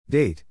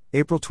Date,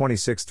 April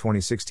 26,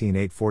 2016,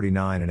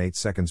 8:49 and 8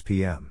 seconds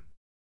p.m.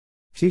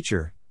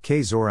 Teacher, K.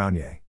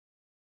 Zoraunye.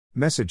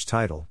 Message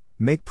title,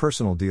 Make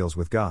Personal Deals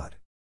with God.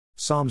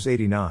 Psalms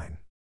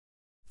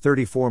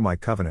 89:34 My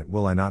covenant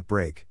will I not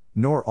break,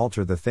 nor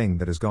alter the thing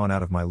that has gone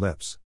out of my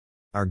lips.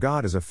 Our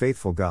God is a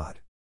faithful God.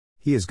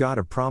 He is God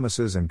of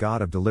promises and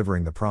God of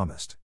delivering the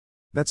promised.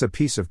 That's a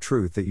piece of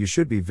truth that you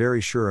should be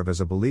very sure of as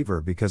a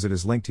believer because it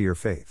is linked to your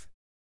faith.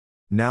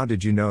 Now,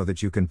 did you know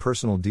that you can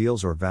personal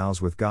deals or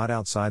vows with God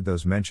outside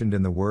those mentioned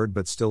in the Word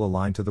but still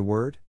aligned to the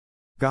Word?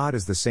 God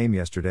is the same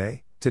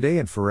yesterday, today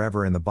and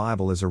forever, and the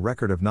Bible is a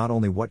record of not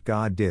only what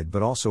God did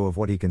but also of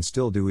what He can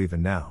still do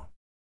even now.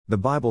 The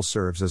Bible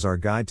serves as our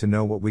guide to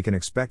know what we can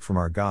expect from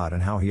our God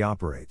and how He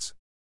operates.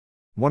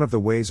 One of the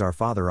ways our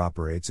Father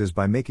operates is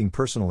by making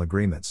personal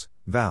agreements,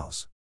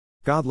 vows.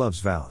 God loves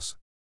vows.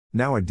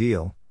 Now, a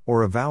deal,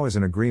 or a vow, is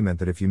an agreement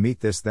that if you meet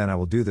this, then I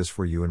will do this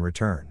for you in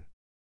return.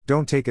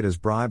 Don't take it as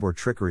bribe or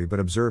trickery, but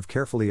observe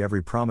carefully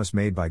every promise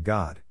made by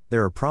God.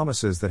 There are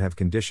promises that have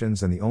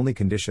conditions, and the only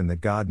condition that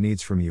God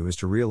needs from you is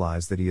to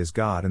realize that He is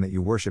God and that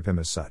you worship Him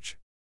as such.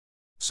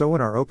 So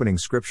in our opening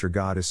scripture,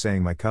 God is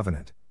saying, my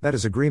covenant, that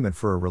is agreement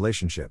for a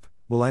relationship,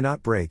 will I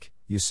not break,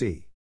 you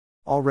see.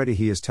 Already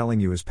He is telling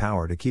you His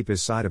power to keep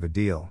His side of a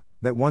deal,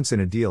 that once in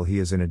a deal He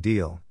is in a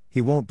deal, He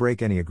won't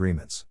break any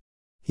agreements.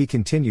 He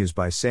continues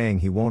by saying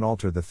He won't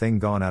alter the thing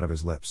gone out of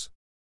His lips.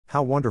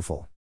 How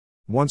wonderful!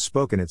 Once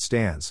spoken it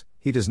stands,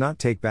 He does not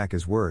take back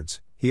His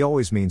words, He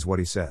always means what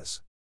He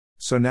says.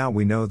 So now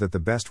we know that the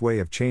best way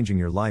of changing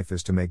your life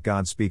is to make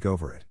God speak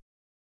over it.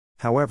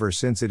 However,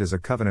 since it is a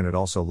covenant, it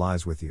also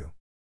lies with you.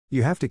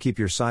 You have to keep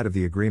your side of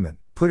the agreement,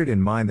 put it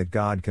in mind that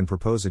God can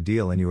propose a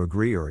deal and you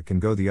agree, or it can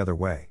go the other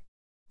way.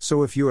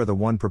 So if you are the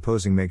one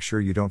proposing, make sure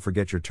you don't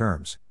forget your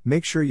terms,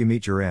 make sure you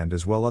meet your end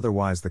as well,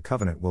 otherwise the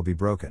covenant will be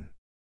broken.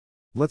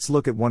 Let's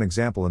look at one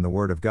example in the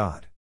Word of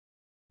God.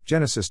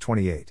 Genesis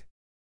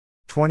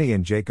 28:20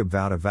 And Jacob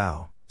vowed a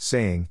vow,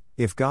 saying,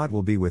 if God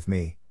will be with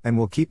me, and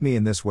will keep me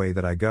in this way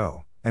that I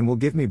go, and will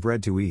give me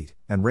bread to eat,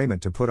 and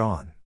raiment to put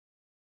on.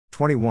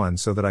 21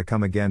 So that I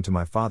come again to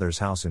my father's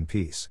house in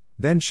peace,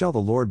 then shall the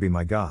Lord be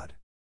my God.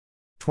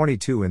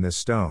 22 In this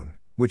stone,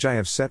 which I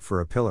have set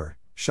for a pillar,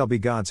 shall be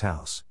God's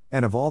house,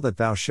 and of all that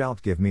thou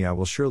shalt give me I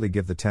will surely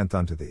give the tenth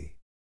unto thee.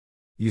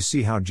 You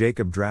see how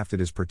Jacob drafted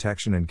his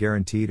protection and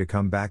guarantee to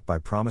come back by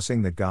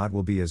promising that God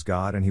will be his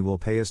God and he will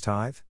pay his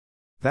tithe?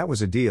 That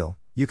was a deal.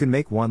 You can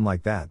make one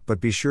like that, but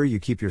be sure you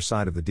keep your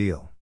side of the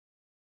deal.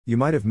 You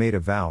might have made a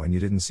vow and you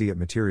didn't see it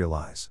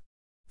materialize.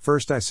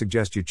 First, I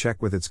suggest you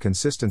check with its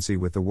consistency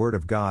with the Word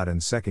of God,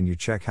 and second, you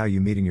check how you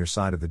meeting your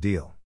side of the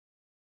deal.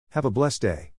 Have a blessed day.